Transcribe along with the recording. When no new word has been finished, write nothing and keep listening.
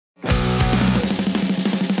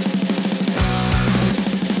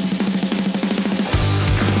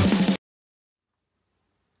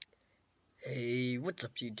What's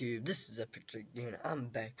up YouTube, this is Epic Trick and I'm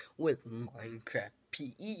back with Minecraft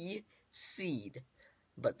PE Seed.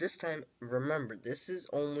 But this time, remember, this is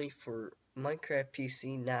only for Minecraft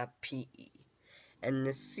PC, not PE. And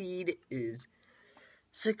the seed is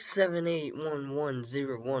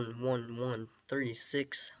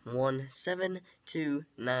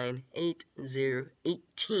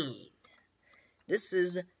 67811113617298018. This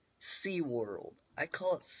is SeaWorld. I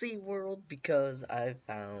call it SeaWorld because I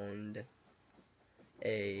found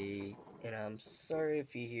and I'm sorry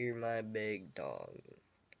if you hear my big dog.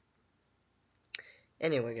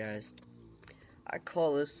 Anyway, guys, I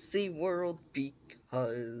call this SeaWorld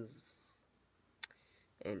because,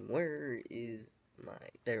 and where is my,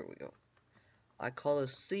 there we go. I call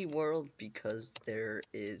this SeaWorld because there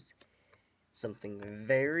is something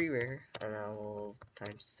very rare, and I will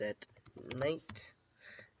time set night.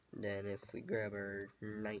 Then if we grab our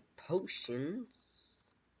night potions,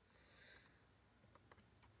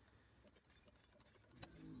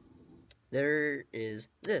 there is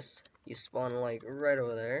this. You spawn like right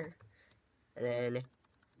over there, and then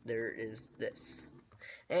there is this.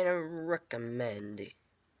 And I recommend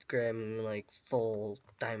grabbing like full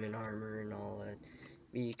diamond armor and all that,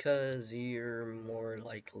 because you're more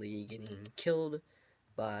likely getting killed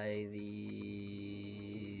by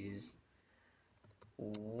these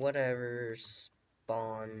whatever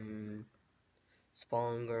spawn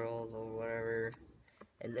girls or whatever.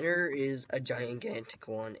 And there is a gigantic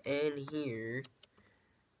one, and here,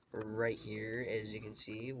 right here, as you can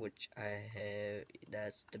see, which I have,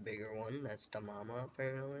 that's the bigger one, that's the mama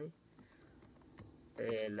apparently.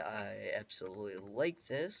 And I absolutely like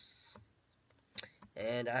this,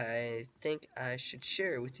 and I think I should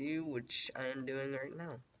share it with you, which I am doing right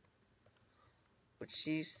now. Which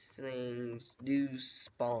these things do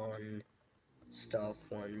spawn stuff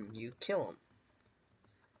when you kill them,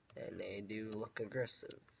 and they do look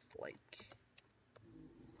aggressive, like.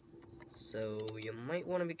 So you might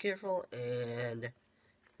want to be careful, and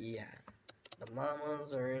yeah, the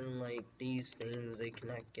mamas are in like these things, they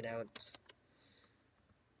cannot get out,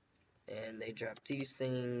 and they drop these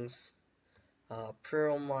things.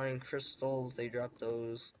 Pearl mine crystals, they drop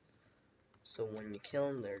those. So when you kill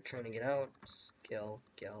them, they're trying to get out. Kill.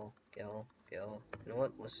 You know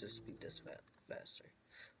what? Let's just speed this faster.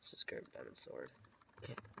 Let's just grab diamond sword.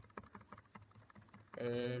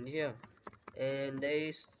 And yeah, and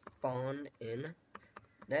they spawn in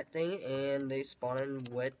that thing, and they spawn in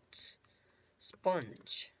wet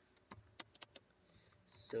sponge.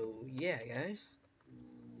 So yeah, guys,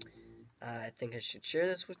 I think I should share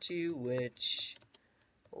this with you. Which,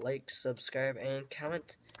 like, subscribe, and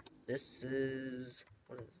comment. This is,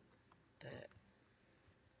 what is that?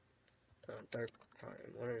 Dark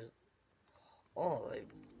Prime. What is? Oh, a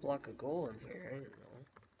block of gold in here. I didn't know.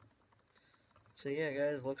 So yeah,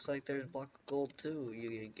 guys, looks like there's block of gold too.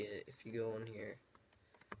 You get if you go in here.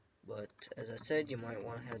 But as I said, you might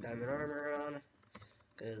want to have diamond armor on,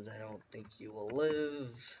 because I don't think you will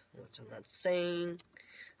live. Which I'm not saying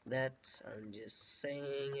that. I'm just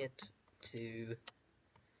saying it to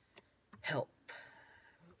help.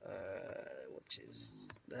 Which is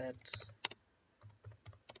that.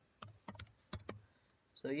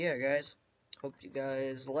 So yeah, guys, hope you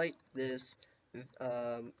guys like this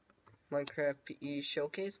Minecraft PE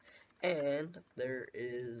showcase. And there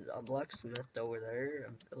is a blacksmith over there,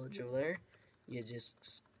 a village over there. You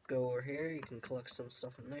just go over here, you can collect some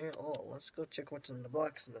stuff in there. Oh, let's go check what's in the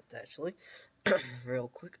blacksmith actually, real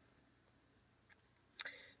quick.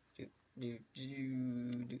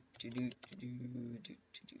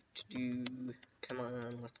 Come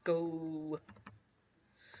on, let's go.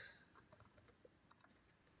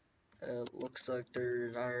 Looks like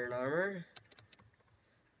there's iron armor.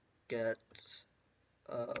 Got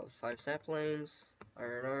 5 saplings,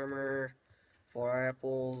 iron armor, 4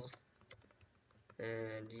 apples,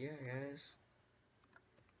 and yeah, guys.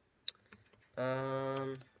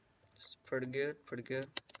 It's pretty good.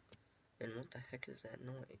 And what the heck is that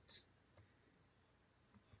noise?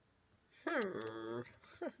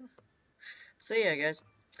 So yeah, guys,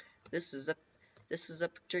 this is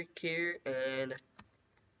Epic Trick here, and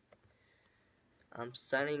I'm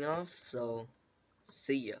signing off. So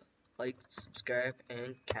see ya. Like, subscribe,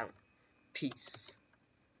 and count. Peace.